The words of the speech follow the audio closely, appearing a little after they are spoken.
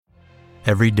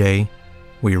Every day,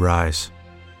 we rise,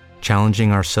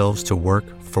 challenging ourselves to work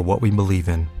for what we believe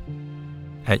in.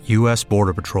 At U.S.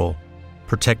 Border Patrol,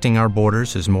 protecting our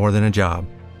borders is more than a job.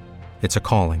 It's a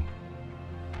calling.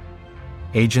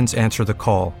 Agents answer the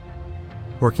call,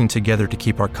 working together to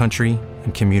keep our country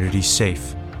and communities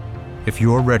safe. If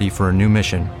you're ready for a new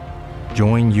mission,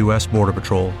 join U.S. Border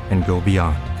Patrol and go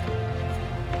beyond.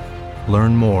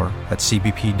 Learn more at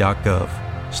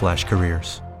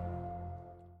cbp.gov/careers.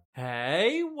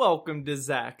 Hey, welcome to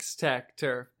Zach's Tech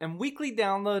Turf and weekly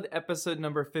download episode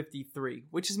number 53,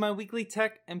 which is my weekly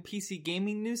tech and PC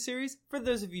gaming news series for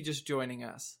those of you just joining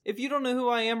us. If you don't know who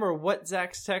I am or what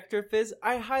Zach's Tech Turf is,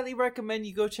 I highly recommend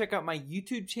you go check out my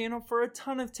YouTube channel for a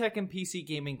ton of tech and PC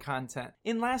gaming content.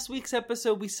 In last week's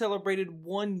episode, we celebrated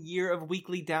 1 year of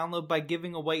weekly download by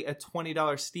giving away a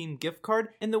 $20 Steam gift card,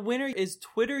 and the winner is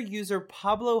Twitter user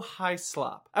Pablo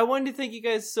Highslop. I wanted to thank you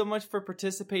guys so much for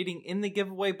participating in the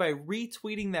giveaway by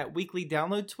retweeting that weekly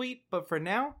download tweet, but for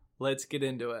now, let's get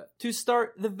into it. To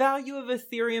start, the value of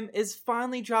Ethereum is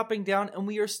finally dropping down and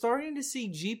we are starting to see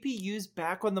GPUs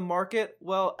back on the market,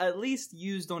 well, at least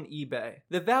used on eBay.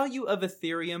 The value of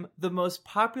Ethereum, the most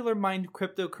popular mined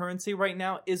cryptocurrency right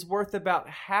now, is worth about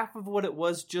half of what it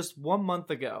was just 1 month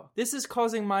ago. This is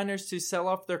causing miners to sell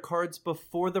off their cards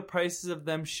before the prices of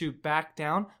them shoot back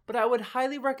down, but I would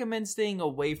highly recommend staying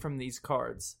away from these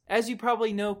cards. As you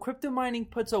probably know, crypto mining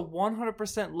puts a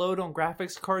 100% load on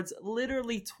graphics cards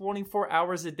literally 24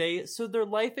 hours a day, so their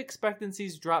life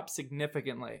expectancies drop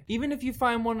significantly. Even if you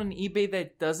find one on eBay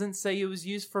that doesn't say it was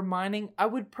used for mining, I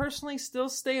would personally still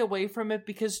stay away from it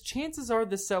because chances are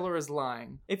the seller is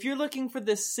lying. If you're looking for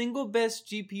the single best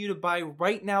GPU to buy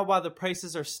right now while the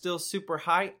prices are still super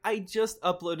high, I just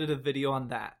uploaded a video on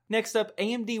that. Next up,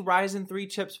 AMD Ryzen 3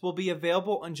 chips will be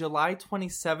available on July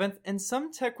 27th, and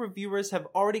some tech reviewers have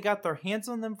already got their hands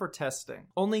on them for testing.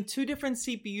 Only 2 different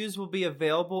CPUs will be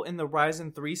available in the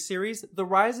Ryzen 3 series, the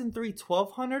Ryzen 3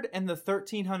 1200 and the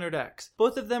 1300X.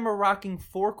 Both of them are rocking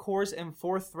 4 cores and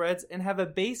 4 threads and have a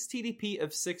base TDP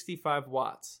of 65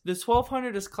 watts. The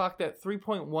 1200 is clocked at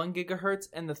 3.1 GHz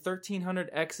and the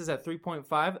 1300X is at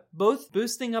 3.5, both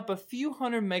boosting up a few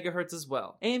hundred megahertz as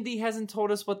well. AMD hasn't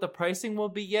told us what the pricing will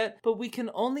be yet, but we can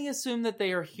only assume that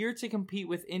they are here to compete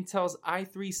with Intel's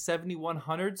i3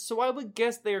 7100, so I would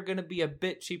guess they are going to be a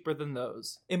bit cheaper than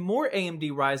those. In more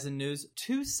AMD Ryzen news,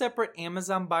 2 separate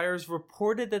Amazon buyers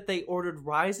reported that they ordered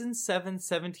Ryzen 7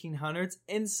 1700s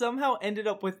and somehow ended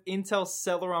up with Intel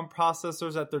Celeron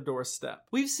processors at their doorstep.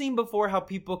 We've seen before how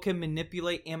people can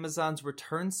manipulate Amazon's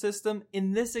return system,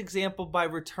 in this example by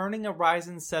returning a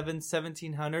Ryzen 7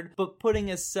 1700 but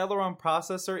putting a Celeron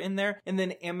processor in there and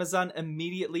then Amazon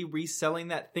immediately reselling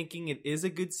that thinking it is a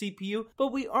good CPU,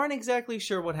 but we aren't exactly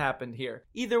sure what happened here.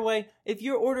 Either way, if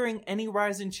you're ordering any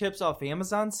Ryzen chips off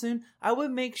Amazon soon, I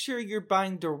would make sure you're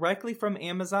buying directly from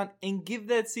Amazon and give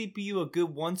that CPU a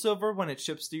good once-over when it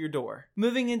ships to your door.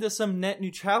 Moving into some net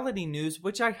neutrality news,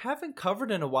 which I haven't covered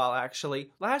in a while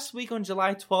actually. Last week on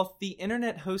July 12th, the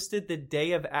internet hosted the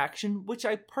Day of Action, which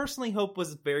I personally hope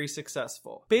was very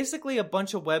successful. Basically, a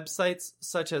bunch of websites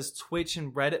such as Twitch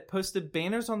and Reddit posted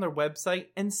banners on their website,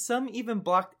 and some even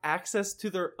blocked access to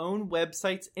their own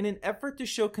websites in an effort to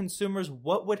show consumers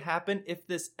what would happen if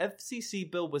this FCC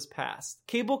bill was passed.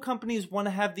 Cable companies want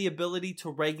to have the ability to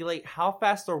regulate how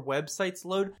fast their websites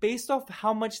load based off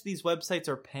how much these websites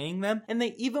are paying them, and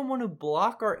they even want to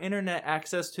block our internet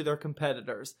access to their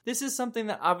competitors. This is something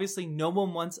that obviously no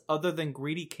one wants other than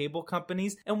greedy cable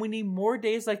companies, and we need more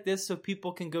days like this so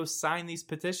people can go sign these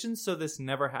petitions so this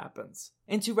never happens.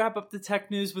 And to wrap up the tech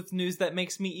news with news that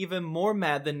makes me even more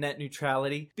mad than net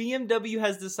neutrality, BMW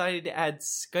has decided to add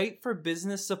Skype for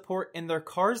Business support in their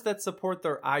cars that support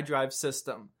their iDrive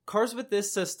system. Cars with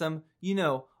this system, you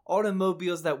know,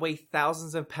 automobiles that weigh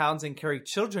thousands of pounds and carry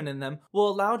children in them, will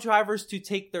allow drivers to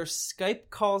take their Skype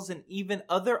calls and even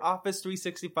other Office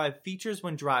 365 features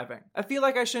when driving. I feel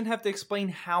like I shouldn't have to explain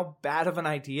how bad of an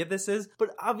idea this is,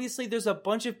 but obviously there's a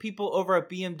bunch of people over at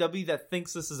BMW that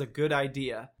thinks this is a good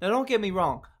idea. Now don't get me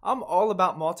wrong, I'm all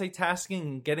about multitasking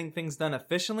and getting things done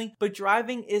efficiently, but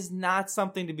driving is not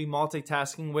something to be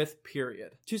multitasking with,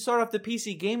 period. To start off the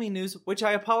PC gaming news, which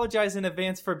I apologize in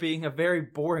advance for being a very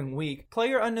boring week,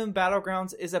 PlayerUnknown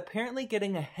Battlegrounds is apparently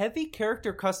getting a heavy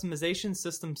character customization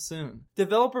system soon.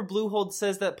 Developer Bluehold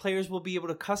says that players will be able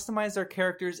to customize their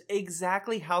characters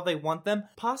exactly how they want them,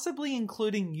 possibly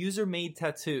including user-made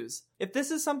tattoos. If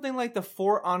this is something like the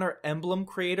For Honor Emblem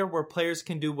creator where players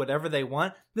can do whatever they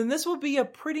want, then this will be a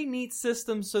pretty neat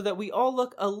system so that we all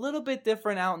look a little bit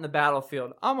different out in the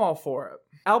battlefield. I'm all for it.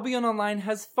 Albion Online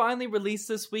has finally released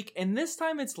this week, and this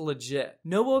time it's legit.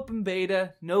 No open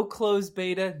beta, no closed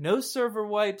beta, no server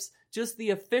wipes, just the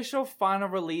official final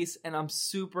release, and I'm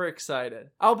super excited.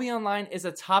 Albion Online is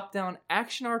a top-down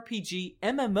action RPG,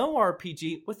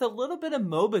 MMORPG with a little bit of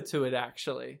MOBA to it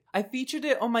actually. I featured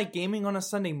it on my Gaming on a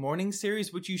Sunday Morning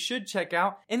series, which you should check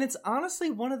out, and it's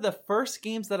honestly one of the first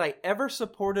games that I ever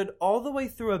supported all the way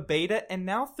through a beta and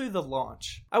now through the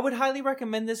launch. I would highly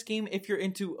recommend this game if you're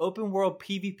into open world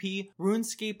PvP,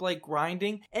 RuneScape-like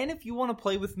grinding, and if you want to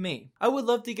play with me. I would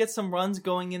love to get some runs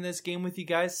going in this game with you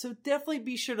guys, so definitely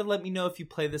be sure to let me know if you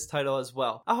play this title as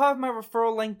well. I'll have my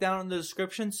referral link down in the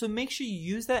description, so make sure you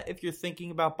use that if you're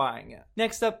thinking about buying it.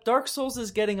 Next up, Dark Souls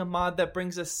is getting a mod that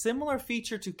brings a similar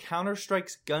feature to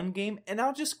Counter-Strike's gun game, and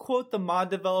I'll just quote the mod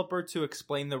developer to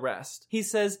explain the rest. He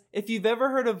says, if you've ever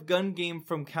heard of gun game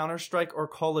from Counter-Strike or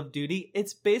Call of Duty,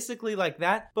 it's basically like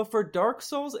that, but for Dark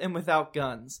Souls and without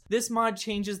guns. This mod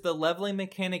changes the leveling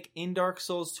mechanic in Dark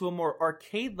Souls to a more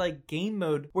arcade-like game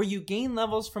mode where you gain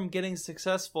levels from getting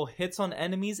successful hits on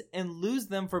enemies and lose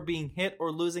them for being hit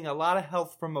or losing a lot of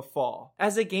health from a fall.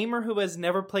 As a gamer who has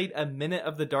never played a minute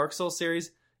of the Dark Souls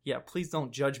series, yeah, please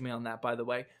don't judge me on that by the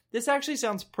way, this actually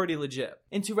sounds pretty legit.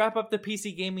 And to wrap up the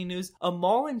PC gaming news, a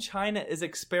mall in China is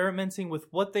experimenting with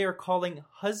what they are calling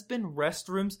husband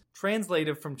restrooms,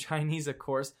 translated from Chinese of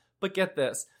course, but get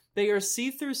this. They are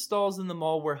see-through stalls in the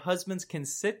mall where husbands can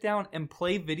sit down and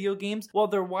play video games while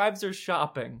their wives are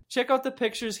shopping. Check out the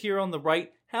pictures here on the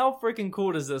right. How freaking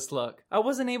cool does this look? I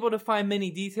wasn't able to find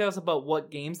many details about what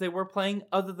games they were playing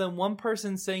other than one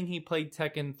person saying he played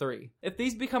Tekken 3. If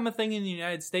these become a thing in the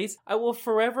United States, I will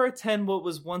forever attend what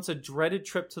was once a dreaded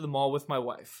trip to the mall with my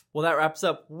wife. Well, that wraps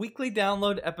up Weekly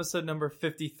Download episode number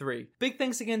 53. Big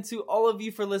thanks again to all of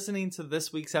you for listening to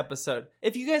this week's episode.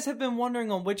 If you guys have been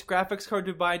wondering on which graphics card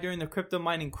to buy during the crypto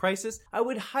mining crisis, I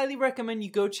would highly recommend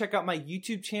you go check out my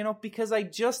YouTube channel because I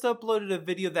just uploaded a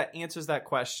video that answers that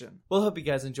question. Well, hope you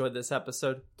guys enjoyed this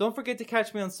episode. Don't forget to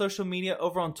catch me on social media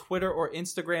over on Twitter or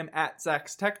Instagram at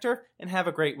ZachsTechTurf, and have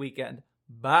a great weekend.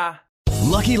 Bye.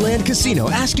 Lucky Land Casino,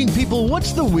 asking people,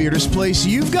 what's the weirdest place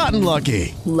you've gotten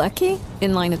lucky? Lucky?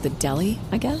 In line at the deli,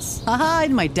 I guess? Aha,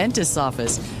 in my dentist's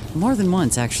office. More than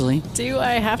once, actually. Do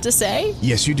I have to say?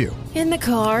 Yes, you do. In the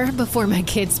car before my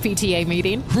kids' PTA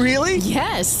meeting. Really?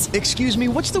 Yes. Excuse me,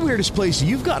 what's the weirdest place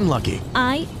you've gotten lucky?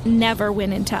 I never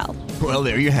win and tell. Well,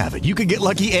 there you have it. You can get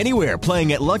lucky anywhere,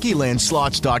 playing at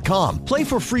LuckyLandSlots.com. Play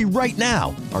for free right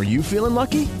now. Are you feeling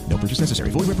lucky? No purchase necessary.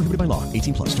 Void where prohibited by law.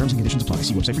 18+. Terms and conditions apply.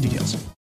 See website for details.